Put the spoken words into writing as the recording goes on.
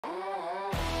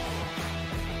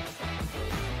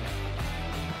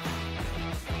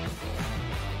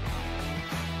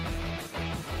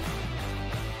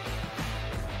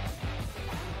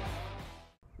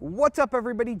What's up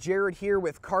everybody, Jared here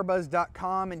with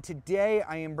carbuzz.com, and today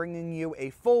I am bringing you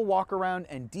a full walk around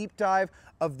and deep dive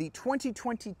of the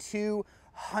 2022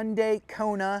 Hyundai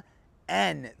Kona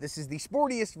N. This is the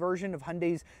sportiest version of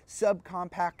Hyundai's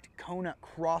subcompact Kona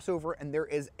crossover, and there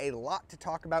is a lot to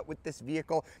talk about with this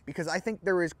vehicle because I think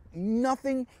there is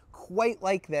nothing quite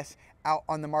like this out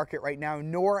on the market right now,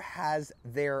 nor has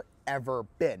there ever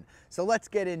been. So let's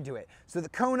get into it. So the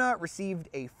Kona received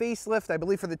a facelift, I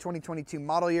believe, for the 2022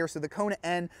 model year. So the Kona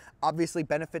N obviously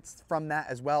benefits from that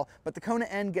as well, but the Kona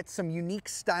N gets some unique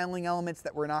styling elements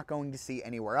that we're not going to see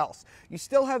anywhere else. You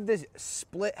still have this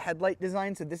split headlight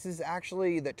design. So this is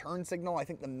actually the turn signal. I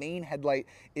think the main headlight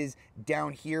is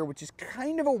down here, which is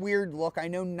kind of a weird look. I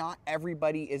know not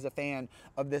everybody is a fan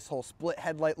of this whole split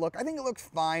headlight look. I think it looks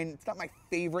fine. It's not my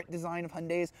favorite design of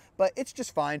Hyundai's, but it's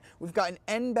just fine. We've got an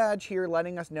N badge here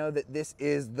letting us know that this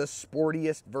is the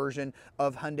sportiest version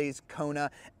of Hyundai's Kona,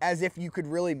 as if you could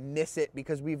really miss it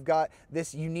because we've got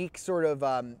this unique sort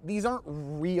of, these aren't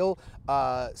real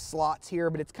slots here,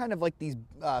 but it's kind of like these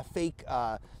fake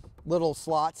little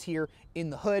slots here in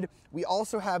the hood. We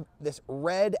also have this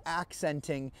red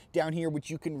accenting down here, which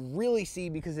you can really see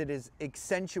because it is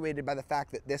accentuated by the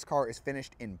fact that this car is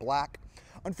finished in black.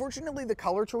 Unfortunately, the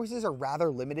color choices are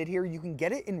rather limited here. You can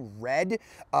get it in red,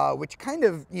 which kind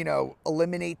of, you know,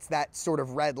 eliminates that sort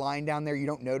of red line down there. You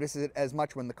don't notice it as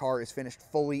much when the car is finished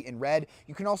fully in red.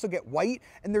 You can also get white,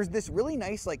 and there's this really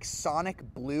nice like sonic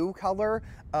blue color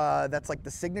that's like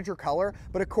the signature color,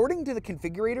 but according to the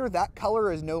configurator, that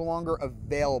color is no longer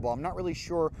available. I'm not really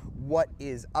sure what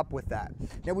is up with that.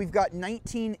 Now we've got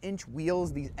 19-inch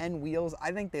wheels, these N wheels.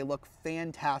 I think they look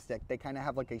fantastic. They kind of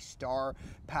have like a star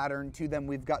pattern to them.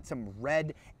 We've got some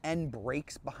red N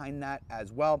brakes behind that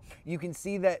as well. You can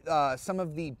see that some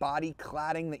of the body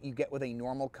cladding that you get with a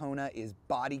normal Kona is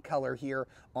body color here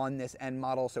on this N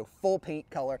model, so full paint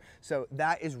color. So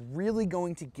that is really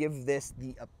going to give this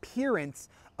the appearance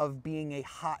of being a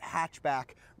hot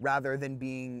hatchback rather than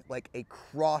being like a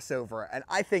crossover. And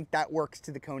I think that works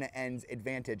to the Kona N's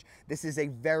advantage. This is a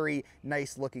very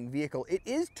nice looking vehicle. It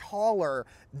is taller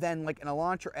than like an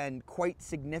Elantra N quite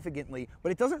significantly,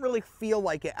 but it doesn't really feel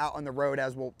like it out on the road,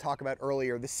 as we'll talk about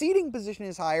earlier. The seating position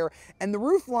is higher and the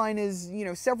roof line is, you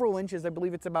know, several inches. I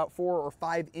believe it's about 4 or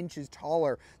 5 inches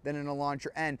taller than an Elantra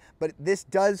N, but this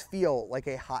does feel like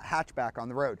a hot hatchback on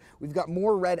the road. We've got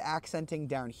more red accenting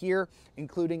down here,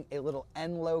 including a little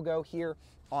N logo here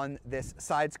on this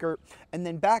side skirt. And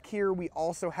then back here, we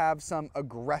also have some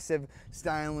aggressive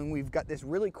styling. We've got this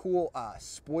really cool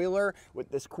spoiler with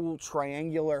this cool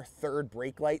triangular third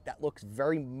brake light that looks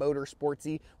very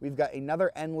motorsportsy. We've got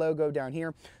another N logo down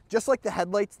here. Just like the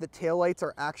headlights, the tail lights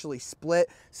are actually split.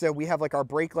 So we have like our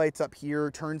brake lights up here,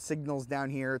 turn signals down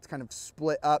here. It's kind of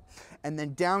split up. And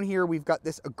then down here, we've got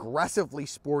this aggressively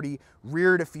sporty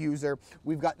rear diffuser.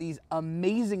 We've got these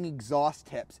amazing exhaust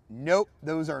tips. Nope,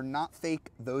 those are not fake.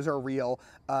 Those are real,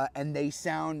 and they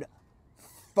sound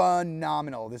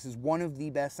phenomenal. This is one of the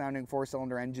best sounding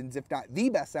 4-cylinder engines, if not the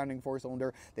best sounding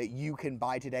 4-cylinder that you can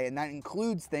buy today, and that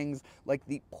includes things like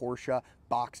the Porsche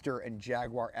Boxster and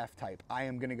Jaguar F-Type. I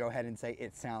am gonna go ahead and say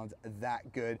it sounds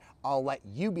that good. I'll let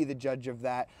you be the judge of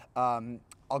that.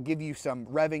 I'll give you some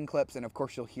revving clips, and of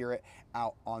course you'll hear it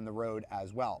out on the road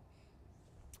as well.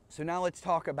 So now let's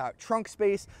talk about trunk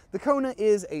space. The Kona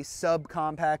is a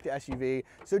subcompact SUV,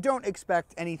 so don't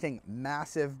expect anything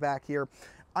massive back here.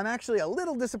 I'm actually a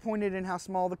little disappointed in how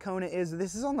small the Kona is.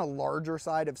 This is on the larger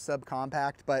side of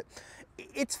subcompact, but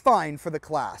it's fine for the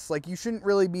class. Like, you shouldn't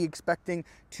really be expecting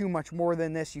too much more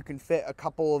than this. You can fit a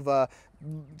couple of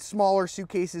smaller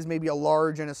suitcases, maybe a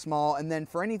large and a small, and then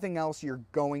for anything else, you're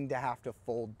going to have to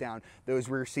fold down those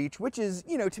rear seats, which is,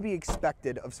 you know, to be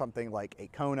expected of something like a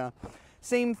Kona.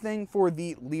 Same thing for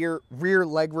the rear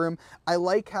legroom. I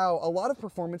like how a lot of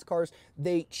performance cars,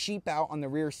 they cheap out on the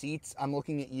rear seats. I'm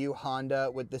looking at you, Honda,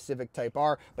 with the Civic Type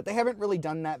R, but they haven't really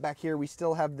done that back here. We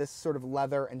still have this sort of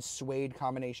leather and suede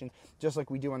combination, just like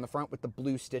we do on the front with the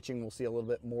blue stitching. We'll see a little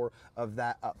bit more of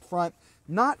that up front.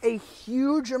 Not a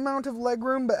huge amount of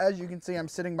legroom, but as you can see, I'm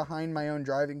sitting behind my own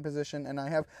driving position and I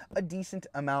have a decent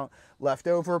amount left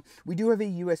over. We do have a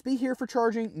USB here for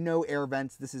charging, no air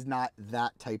vents. This is not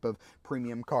that type of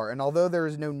premium car. And although there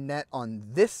is no net on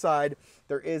this side,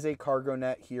 there is a cargo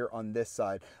net here on this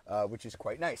side, which is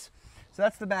quite nice. So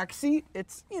that's the back seat.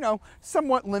 It's, you know,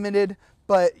 somewhat limited,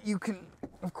 but you can,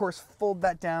 of course, fold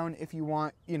that down if you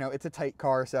want. You know, it's a tight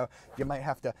car, so you might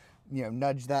have to, you know,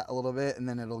 nudge that a little bit and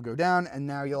then it'll go down, and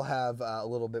now you'll have a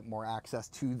little bit more access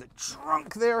to the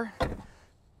trunk there.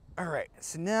 All right,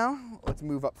 so now let's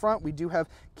move up front. We do have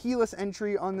keyless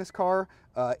entry on this car.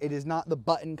 It is not the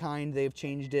button kind. They've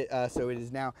changed it, so it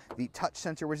is now the touch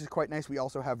sensor, which is quite nice. We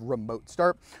also have remote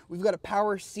start. We've got a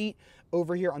power seat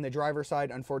over here on the driver's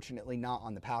side, unfortunately not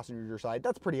on the passenger side.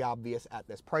 That's pretty obvious at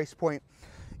this price point.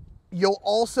 You'll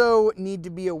also need to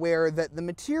be aware that the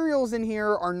materials in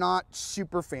here are not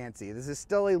super fancy. This is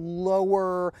still a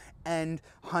lower end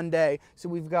Hyundai. So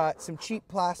we've got some cheap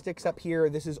plastics up here.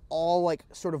 This is all like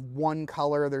sort of one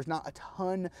color. There's not a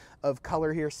ton of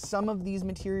color here. Some of these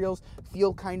materials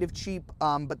feel kind of cheap,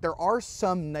 but there are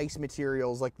some nice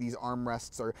materials, like these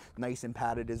armrests are nice and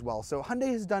padded as well. So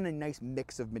Hyundai has done a nice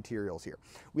mix of materials here.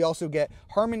 We also get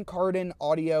Harman Kardon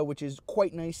audio, which is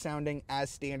quite nice sounding as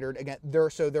standard. Again, there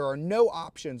are no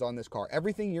options on this car.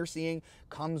 Everything you're seeing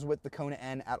comes with the Kona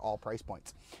N at all price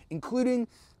points, including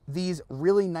these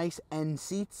really nice N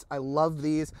seats. I love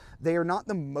these. They are not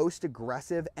the most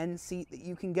aggressive N seat that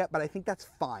you can get, but I think that's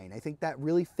fine. I think that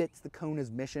really fits the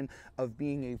Kona's mission of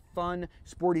being a fun,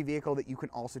 sporty vehicle that you can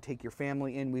also take your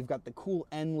family in. We've got the cool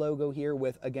N logo here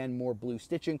with, again, more blue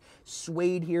stitching.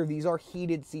 Suede here. These are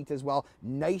heated seats as well.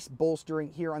 Nice bolstering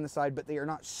here on the side, but they are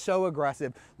not so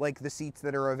aggressive like the seats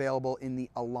that are available in the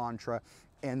Elantra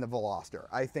and the Veloster.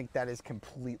 I think that is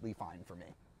completely fine for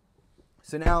me.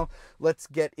 So now let's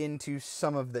get into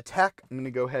some of the tech. I'm going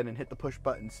to go ahead and hit the push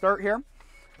button start here,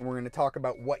 and we're going to talk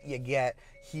about what you get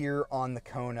here on the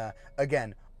Kona.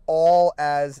 Again, all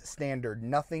as standard.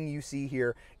 Nothing you see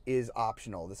here is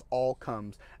optional. This all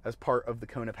comes as part of the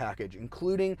Kona package,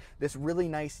 including this really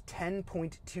nice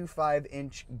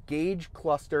 10.25-inch gauge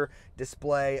cluster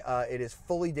display. It is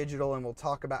fully digital, and we'll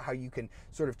talk about how you can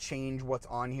sort of change what's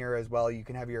on here as well. You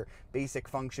can have your basic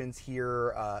functions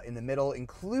here in the middle,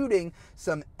 including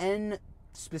some N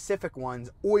specific ones: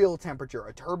 oil temperature,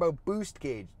 a turbo boost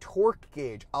gauge, torque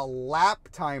gauge, a lap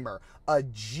timer, a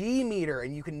G meter,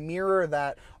 and you can mirror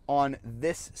that on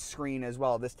this screen as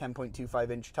well, this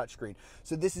 10.25-inch touchscreen.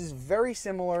 So this is very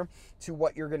similar to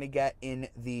what you're going to get in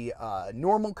the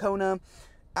normal Kona.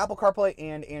 Apple CarPlay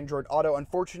and Android Auto,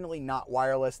 unfortunately not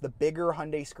wireless. The bigger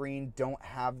Hyundai screen don't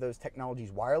have those technologies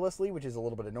wirelessly, which is a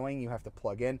little bit annoying. You have to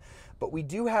plug in. But we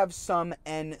do have some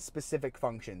N-specific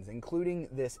functions, including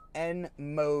this N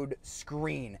mode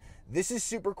screen. This is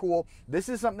super cool. This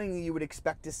is something that you would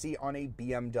expect to see on a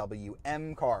BMW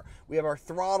M car. We have our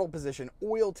throttle position,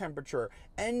 oil temperature,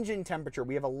 engine temperature.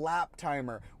 We have a lap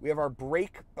timer. We have our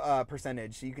brake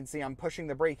percentage. So you can see I'm pushing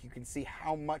the brake. You can see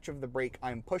how much of the brake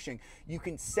I'm pushing. You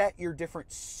can set your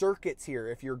different circuits here.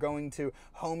 If you're going to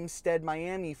Homestead,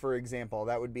 Miami, for example,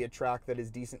 that would be a track that is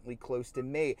decently close to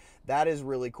me. That is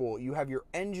really cool. You have your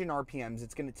engine RPMs.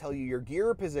 It's going to tell you your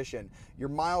gear position, your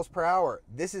miles per hour.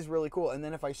 This is really cool. And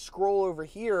then if I scroll over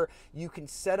here, you can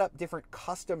set up different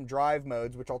custom drive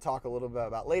modes, which I'll talk a little bit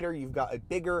about later. You've got a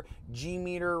bigger G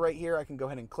meter right here. I can go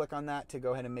ahead and click on that to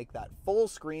go ahead and make that full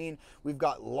screen. We've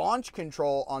got launch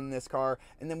control on this car,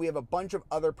 and then we have a bunch of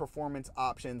other performance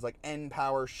options like N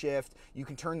power shift. You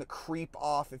can turn the creep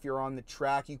off if you're on the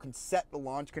track. You can set the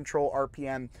launch control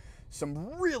RPM.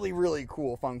 Some really, really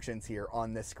cool functions here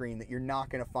on this screen that you're not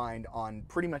going to find on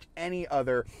pretty much any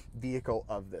other vehicle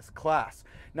of this class.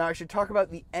 Now, I should talk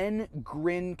about the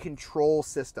N-Grin control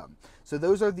system. So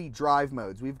those are the drive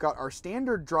modes. We've got our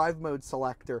standard drive mode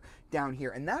selector down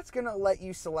here, and that's going to let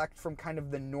you select from kind of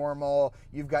the normal.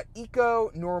 You've got eco,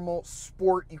 normal,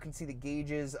 sport. You can see the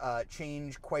gauges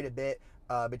change quite a bit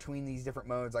between these different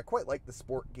modes. I quite like the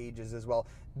sport gauges as well.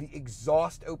 The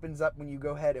exhaust opens up when you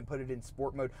go ahead and put it in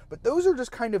sport mode, but those are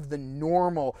just kind of the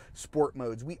normal sport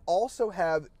modes. We also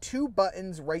have two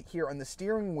buttons right here on the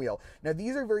steering wheel. Now,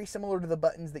 these are very similar to the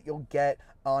buttons that you'll get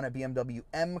on a BMW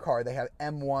M car. They have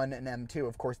M1 and M2.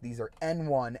 Of course, these are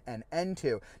N1 and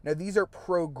N2. Now, these are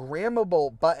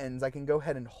programmable buttons. I can go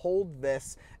ahead and hold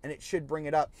this, and it should bring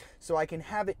it up. So I can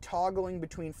have it toggling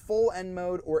between full N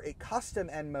mode or a custom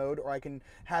N mode, or I can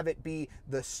have it be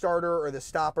the starter or the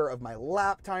stopper of my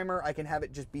lap timer. I can have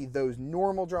it just be those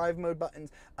normal drive mode buttons.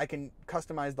 I can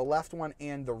customize the left one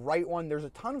and the right one. There's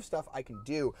a ton of stuff I can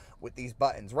do with these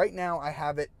buttons. Right now, I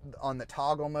have it on the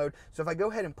toggle mode. So if I go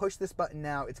ahead and push this button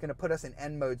now, it's going to put us in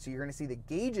N mode. So you're going to see the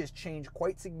gauges change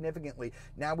quite significantly.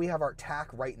 Now we have our tach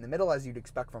right in the middle, as you'd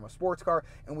expect from a sports car,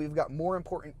 and we've got more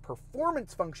important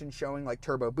performance functions showing, like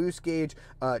turbo boost gauge,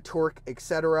 torque,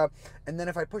 etc. And then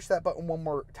if I push that button one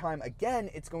more time again,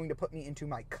 it's going to put me into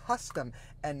my custom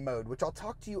N mode, which I'll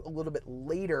talk to you a little bit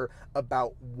later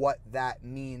about what that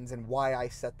means and why I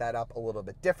set that up a little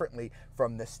bit differently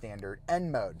from the standard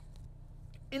N mode.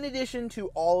 in addition to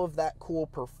all of that cool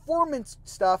performance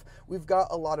stuff, we've got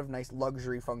a lot of nice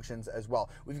luxury functions as well.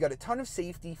 We've got a ton of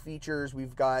safety features.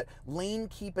 We've got lane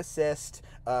keep assist.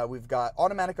 We've got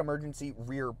automatic emergency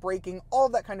rear braking, all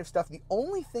of that kind of stuff. The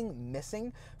only thing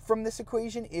missing from this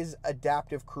equation is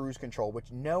adaptive cruise control,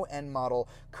 which no N model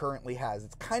currently has.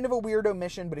 It's kind of a weird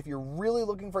omission, but if you're really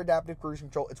looking for adaptive cruise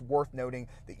control, it's worth noting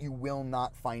that you will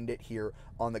not find it here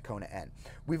on the Kona N.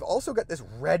 We've also got this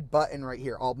red button right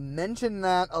here. I'll mention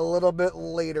that a little bit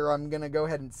later. I'm gonna go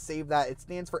ahead and save that. It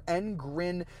stands for N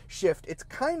Grin Shift. It's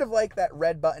kind of like that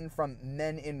red button from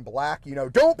Men in Black. You know,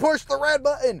 don't push the red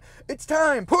button. It's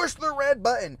time, push the red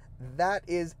button. That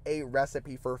is a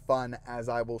recipe for fun, as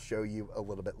I will show you a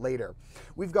little bit later.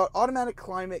 We've got automatic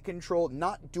climate control,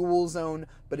 not dual zone,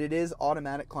 but it is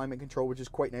automatic climate control, which is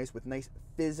quite nice with nice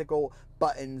physical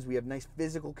buttons. We have nice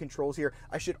physical controls here.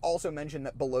 I should also mention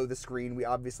that below the screen, we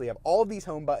obviously have all of these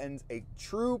home buttons, a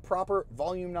true proper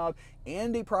volume knob,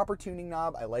 and a proper tuning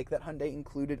knob. I like that Hyundai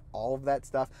included all of that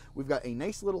stuff. We've got a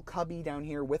nice little cubby down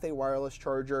here with a wireless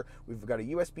charger. We've got a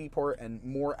USB port and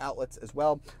more outlets as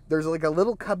well. There's like a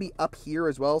little cubby up here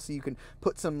as well, so you can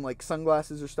put some like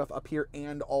sunglasses or stuff up here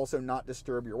and also not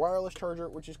disturb your wireless charger,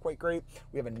 which is quite great.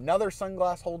 We have another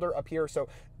sunglass holder up here, so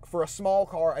for a small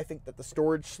car, I think that the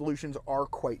storage solutions are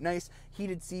quite nice.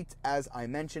 Heated seats, as I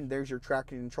mentioned. There's your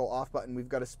traction control off button. We've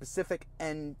got a specific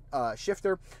N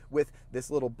shifter with this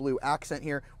little blue accent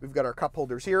here. We've got our cup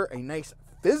holders here, a nice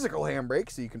physical handbrake,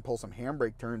 so you can pull some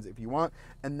handbrake turns if you want,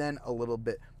 and then a little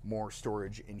bit more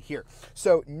storage in here.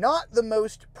 So not the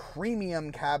most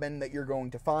premium cabin that you're going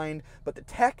to find, but the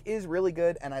tech is really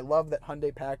good, and I love that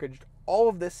Hyundai packaged all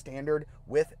of this standard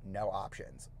with no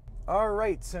options. All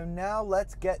right, so now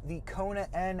let's get the Kona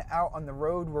N out on the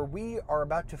road, where we are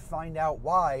about to find out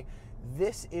why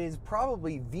this is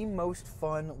probably the most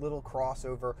fun little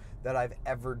crossover that I've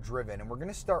ever driven. And we're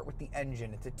gonna start with the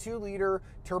engine. It's a 2-liter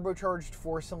turbocharged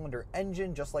 4-cylinder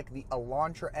engine, just like the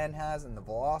Elantra N has and the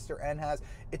Veloster N has.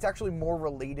 It's actually more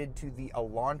related to the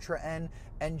Elantra N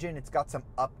engine. It's got some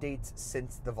updates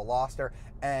since the Veloster,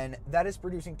 and that is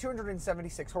producing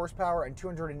 276 horsepower and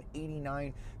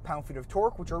 289 pound-feet of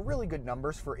torque, which are really good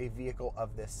numbers for a vehicle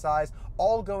of this size,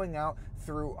 all going out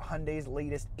through Hyundai's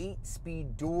latest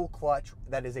 8-speed dual clutch.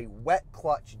 That is a wet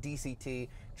clutch DCT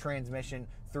transmission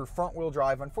through front-wheel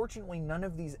drive. Unfortunately, none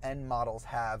of these N models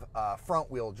have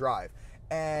front-wheel drive.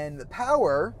 And the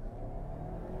power,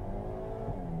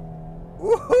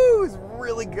 woohoo, is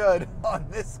really good on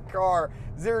this car.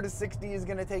 0 to 60 is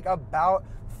gonna take about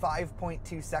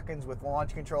 5.2 seconds with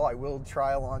launch control. I will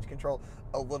try launch control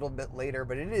a little bit later,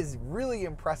 but it is really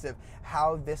impressive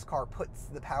how this car puts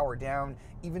the power down,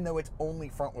 even though it's only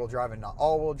front-wheel drive and not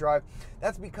all-wheel drive.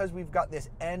 That's because we've got this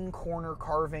N corner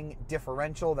carving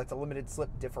differential. That's a limited slip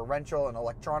differential, an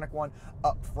electronic one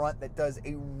up front that does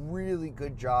a really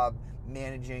good job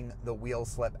managing the wheel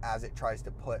slip as it tries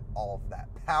to put all of that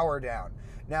power down.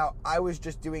 Now, I was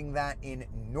just doing that in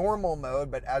normal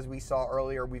mode, but as we saw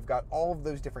earlier, we've got all of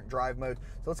those different drive modes.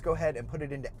 So let's go ahead and put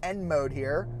it into N mode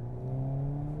here.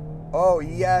 Oh,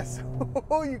 yes.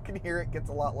 Oh, you can hear it gets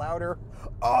a lot louder.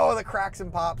 Oh, the cracks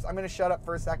and pops. I'm going to shut up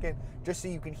for a second just so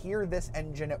you can hear this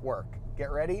engine at work.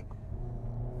 Get ready.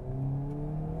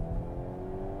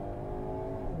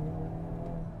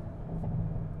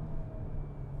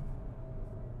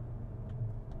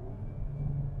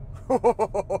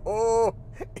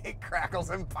 It crackles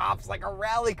and pops like a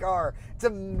rally car. It's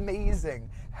amazing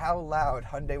how loud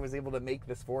Hyundai was able to make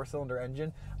this 4-cylinder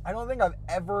engine. I don't think I've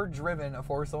ever driven a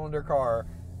 4-cylinder car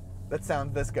that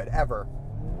sounds this good, ever.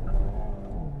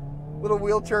 Little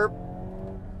wheel chirp.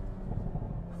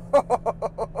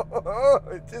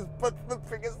 It just puts the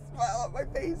biggest smile on my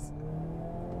face.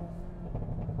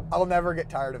 I'll never get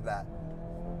tired of that.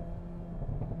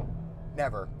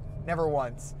 Never. Never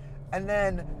once. And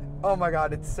then, oh my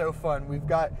God, it's so fun. We've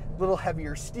got a little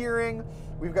heavier steering.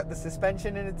 We've got the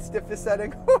suspension in its stiffest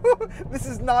setting. This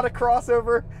is not a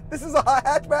crossover. This is a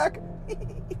hatchback.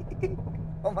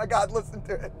 Oh my God, listen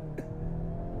to it.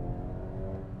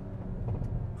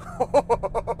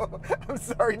 I'm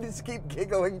sorry to just keep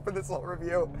giggling for this whole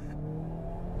review.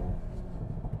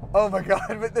 Oh my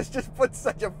God, but this just puts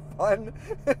such a fun,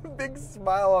 big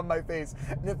smile on my face.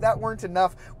 And if that weren't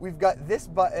enough, we've got this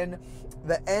button,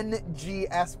 the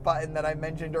NGS button that I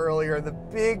mentioned earlier, the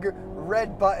big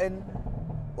red button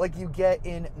like you get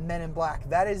in Men in Black.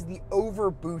 That is the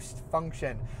overboost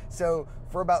function. So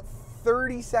for about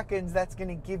 30 seconds, that's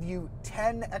gonna give you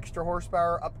 10 extra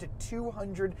horsepower, up to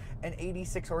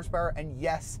 286 horsepower. And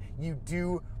yes, you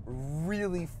do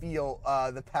really feel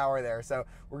the power there. So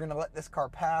we're gonna let this car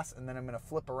pass, and then I'm gonna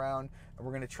flip around and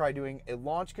we're gonna try doing a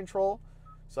launch control.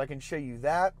 so I can show you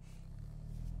that.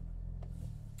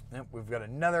 Yep, we've got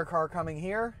another car coming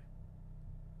here.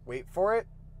 Wait for it.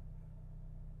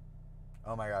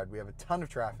 Oh my God, we have a ton of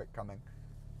traffic coming.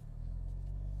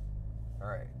 All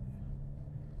right.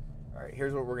 All right,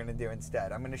 here's what we're gonna do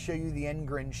instead. I'm gonna show you the end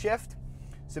grin shift.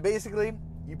 So basically,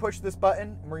 you push this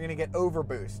button and we're gonna get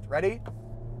overboost. Ready?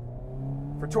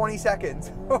 For 20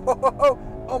 seconds.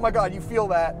 Oh my God, you feel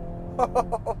that.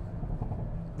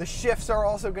 The shifts are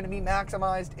also gonna be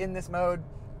maximized in this mode.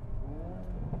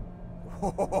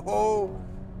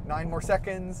 9 more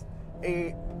seconds.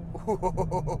 8.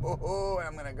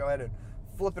 I'm gonna go ahead and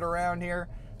flip it around here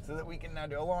so that we can now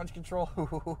do a launch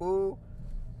control.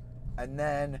 And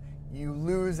then you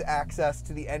lose access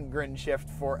to the end grin shift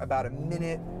for about a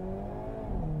minute,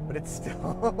 but it's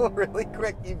still really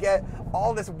quick. You get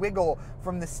all this wiggle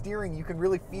from the steering. You can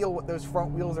really feel what those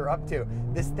front wheels are up to.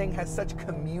 This thing has such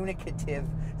communicative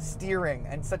steering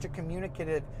and such a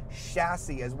communicative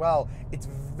chassis as well. It's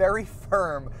very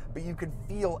firm, but you can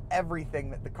feel everything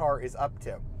that the car is up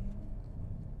to.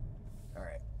 All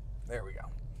right, there we go.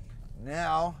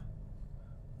 Now,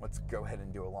 let's go ahead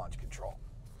and do a launch control.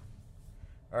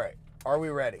 All right, are we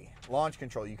ready? Launch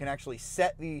control. You can actually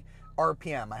set the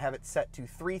RPM. I have it set to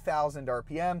 3,000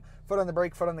 RPM. Foot on the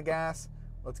brake, foot on the gas.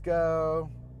 Let's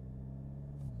go.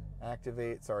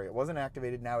 Activate. Sorry, it wasn't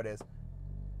activated. Now it is.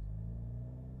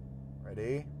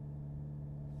 Ready?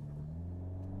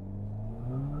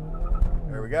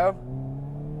 There we go.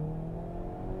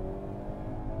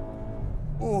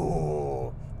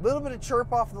 Ooh, a little bit of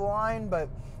chirp off the line, but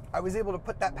I was able to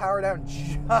put that power down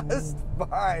just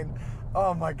fine.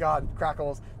 Oh my God,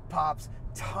 crackles, pops,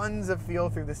 tons of feel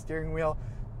through the steering wheel.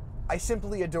 I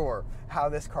simply adore how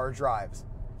this car drives.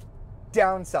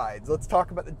 Downsides, let's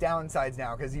talk about the downsides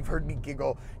now, because you've heard me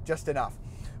giggle just enough.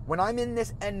 When I'm in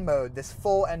this N mode, this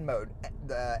full N mode,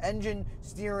 the engine,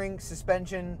 steering,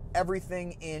 suspension,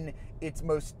 everything in its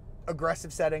most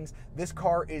aggressive settings, this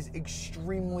car is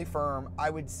extremely firm. I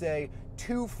would say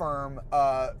too firm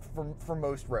for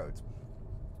most roads.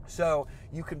 So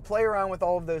you can play around with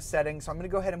all of those settings. So I'm going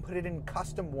to go ahead and put it in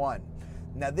Custom 1.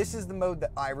 Now this is the mode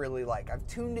that I really like. I've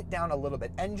tuned it down a little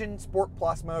bit. Engine, Sport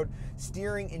Plus mode,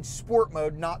 steering in Sport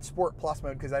mode, not Sport Plus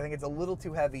mode, because I think it's a little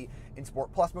too heavy in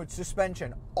Sport Plus mode.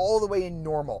 Suspension, all the way in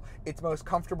normal. Its most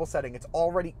comfortable setting. It's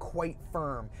already quite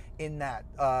firm in that.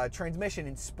 Transmission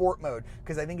in Sport mode,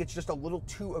 because I think it's just a little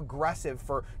too aggressive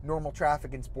for normal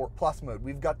traffic in Sport Plus mode.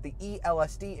 We've got the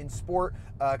ELSD in Sport,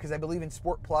 because I believe in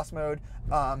Sport Plus mode,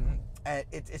 and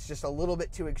it's just a little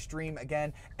bit too extreme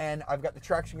again. And I've got the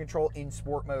traction control in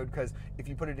Sport mode, because if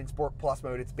you put it in Sport Plus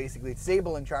mode, it's basically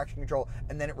disabling traction control,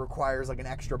 and then it requires like an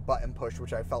extra button push,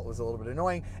 which I felt was a little bit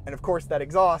annoying. And of course that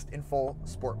exhaust in full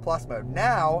Sport Plus mode.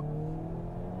 Now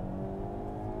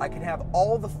I can have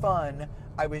all the fun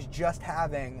I was just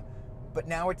having, but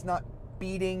now it's not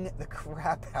beating the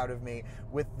crap out of me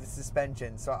with the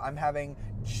suspension. So I'm having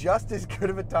just as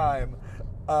good of a time,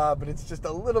 but it's just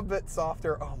a little bit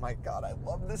softer. Oh my God, I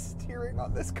love the steering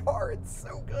on this car. It's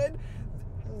so good.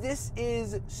 This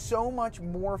is so much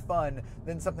more fun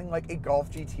than something like a Golf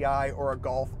GTI or a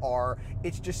Golf R.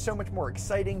 It's just so much more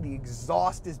exciting. The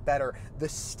exhaust is better. The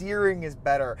steering is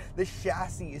better. The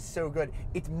chassis is so good.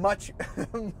 It's much,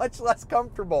 much less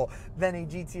comfortable than a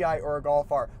GTI or a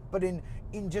Golf R. But in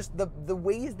just the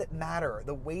ways that matter,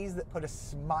 the ways that put a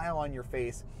smile on your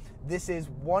face, this is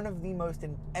one of the most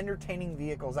entertaining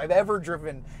vehicles I've ever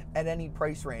driven at any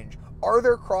price range. Are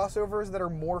there crossovers that are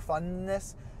more fun than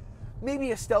this?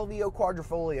 Maybe a Stelvio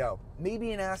Quadrifoglio,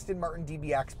 maybe an Aston Martin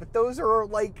DBX, but those are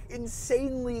like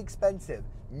insanely expensive.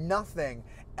 Nothing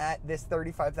at this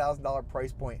 $35,000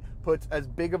 price point puts as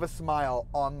big of a smile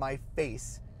on my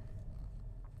face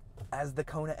as the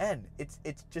Kona N. It's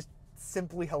just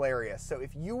simply hilarious. So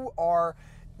if you are,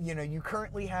 you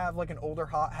currently have like an older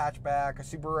hot hatchback, a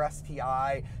Subaru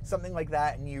STI, something like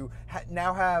that, and you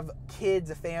now have kids,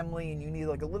 a family, and you need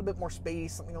like a little bit more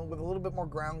space, something with a little bit more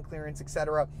ground clearance,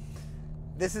 etc.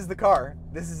 This is the car.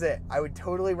 This is it. I would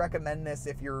totally recommend this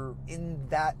if you're in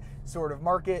that sort of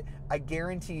market. I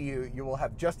guarantee you will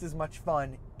have just as much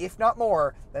fun, if not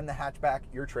more, than the hatchback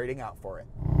you're trading out for it.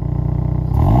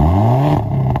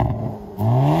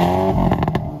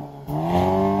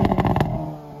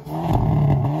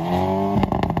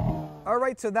 All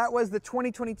right, so that was the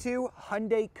 2022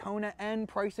 Hyundai Kona N.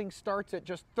 Pricing starts at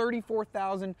just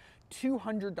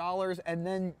 $34,200, and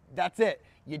then that's it.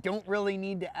 You don't really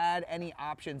need to add any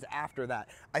options after that.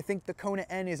 I think the Kona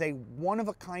N is a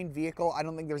one-of-a-kind vehicle. I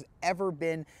don't think there's ever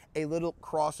been a little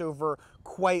crossover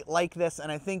quite like this,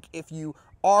 and I think if you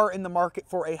are in the market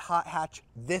for a hot hatch,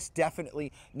 this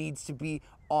definitely needs to be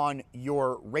on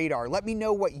your radar. Let me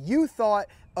know what you thought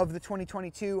of the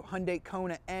 2022 Hyundai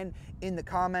Kona N in the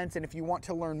comments, and if you want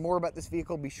to learn more about this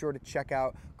vehicle, be sure to check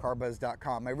out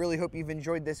carbuzz.com. I really hope you've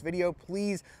enjoyed this video.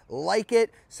 Please like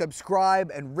it, subscribe,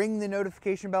 and ring the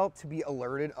notification bell to be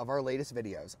alerted of our latest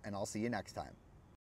videos, and I'll see you next time.